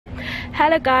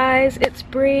Hello guys, it's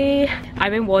Bree.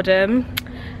 I'm in Wadham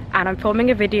and I'm filming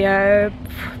a video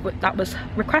that was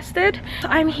requested. So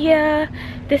I'm here.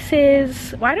 This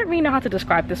is, well, I don't really know how to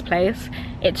describe this place.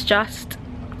 It's just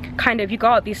kind of, you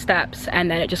go up these steps and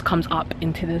then it just comes up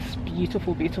into this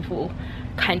beautiful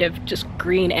kind of just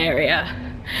green area.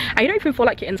 I don't even feel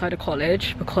like you're inside a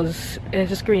college because there's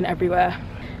just green everywhere.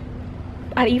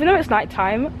 And even though it's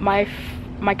nighttime, my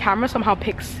camera somehow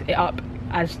picks it up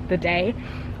as the day,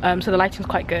 so the lighting's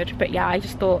quite good. But yeah, I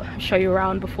just thought I'd show you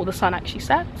around before the sun actually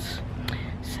sets.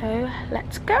 So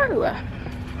let's go.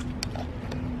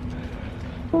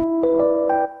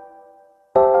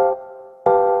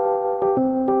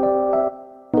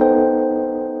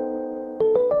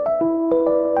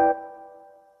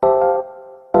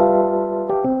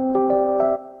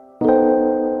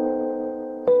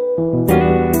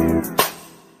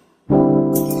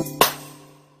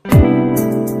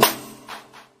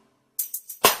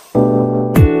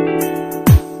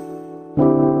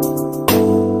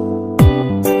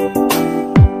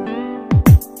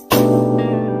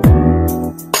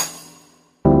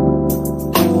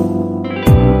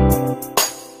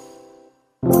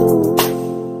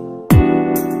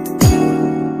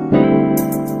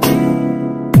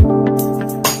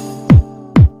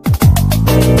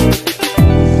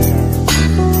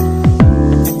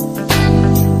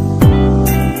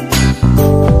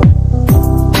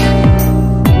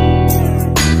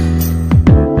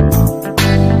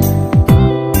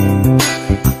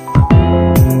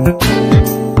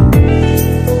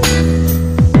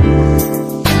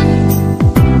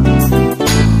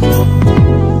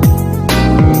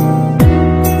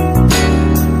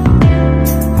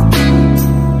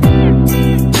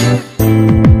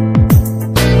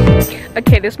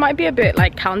 Okay, this might be a bit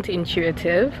like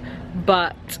counterintuitive,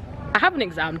 but I have an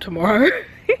exam tomorrow.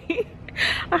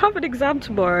 I have an exam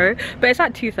tomorrow, but it's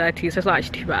at 2:30, so it's not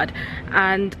actually too bad.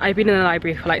 And I've been in the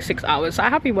library for like 6 hours, so I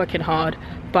have been working hard.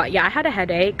 But yeah, I had a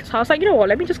headache, so I was like, you know what,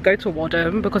 let me just go to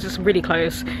Wadham because it's really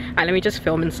close, and let me just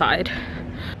film inside.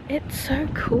 It's so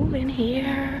cool in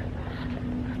here.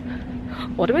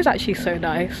 Wadham is actually so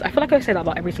nice. I feel like I say that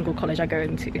about every single college I go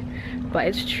into, but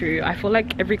it's true. I feel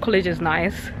like every college is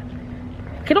nice.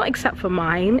 Okay, not except for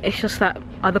mine. It's just that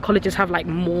other colleges have like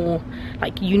more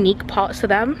like unique parts to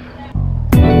them.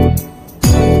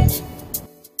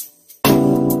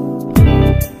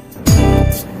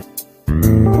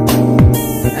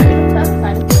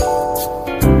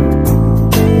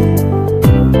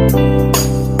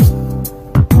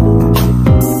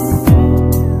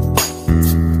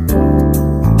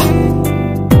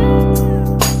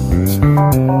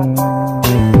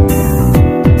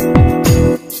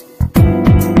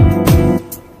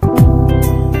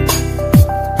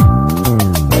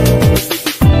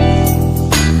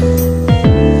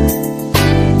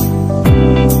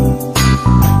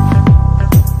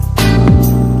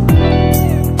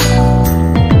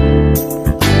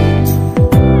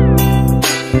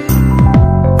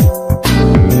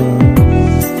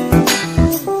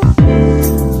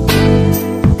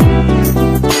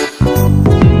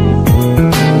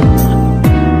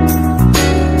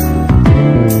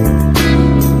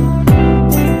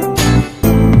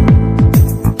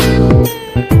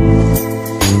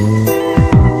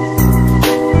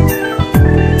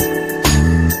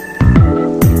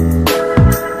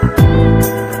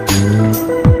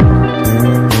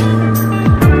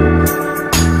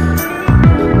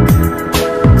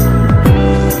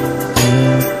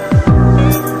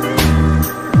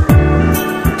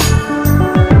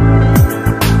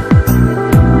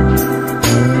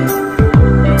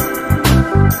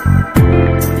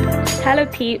 Hello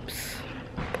peeps.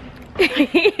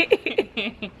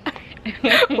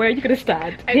 Where are you gonna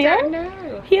stand? I don't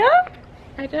know. Here?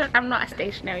 I'm not a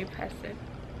stationary person.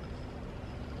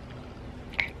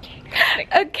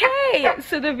 Okay,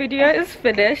 so the video is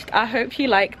finished. I hope you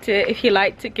liked it. If you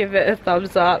liked it, give it a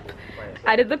thumbs up.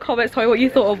 And in the comments, tell me what you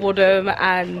thought of Wadham,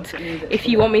 and if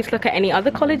you want me to look at any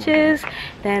other colleges,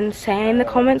 then say in the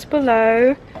comments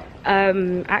below.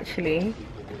 Actually,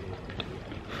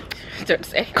 Don't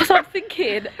say. because I'm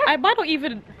thinking I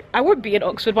won't be in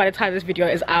Oxford by the time this video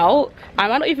is out. I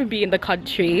might not even be in the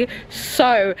country.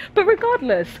 So, but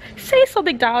regardless, say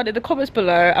something down in the comments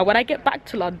below, and when I get back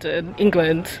to London,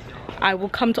 England, I will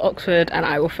come to Oxford and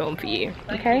I will film for you.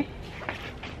 Okay? Do you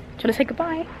want to say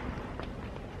goodbye?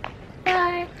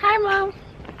 Bye. Hi, Mom.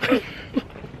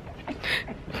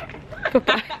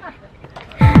 Bye-bye.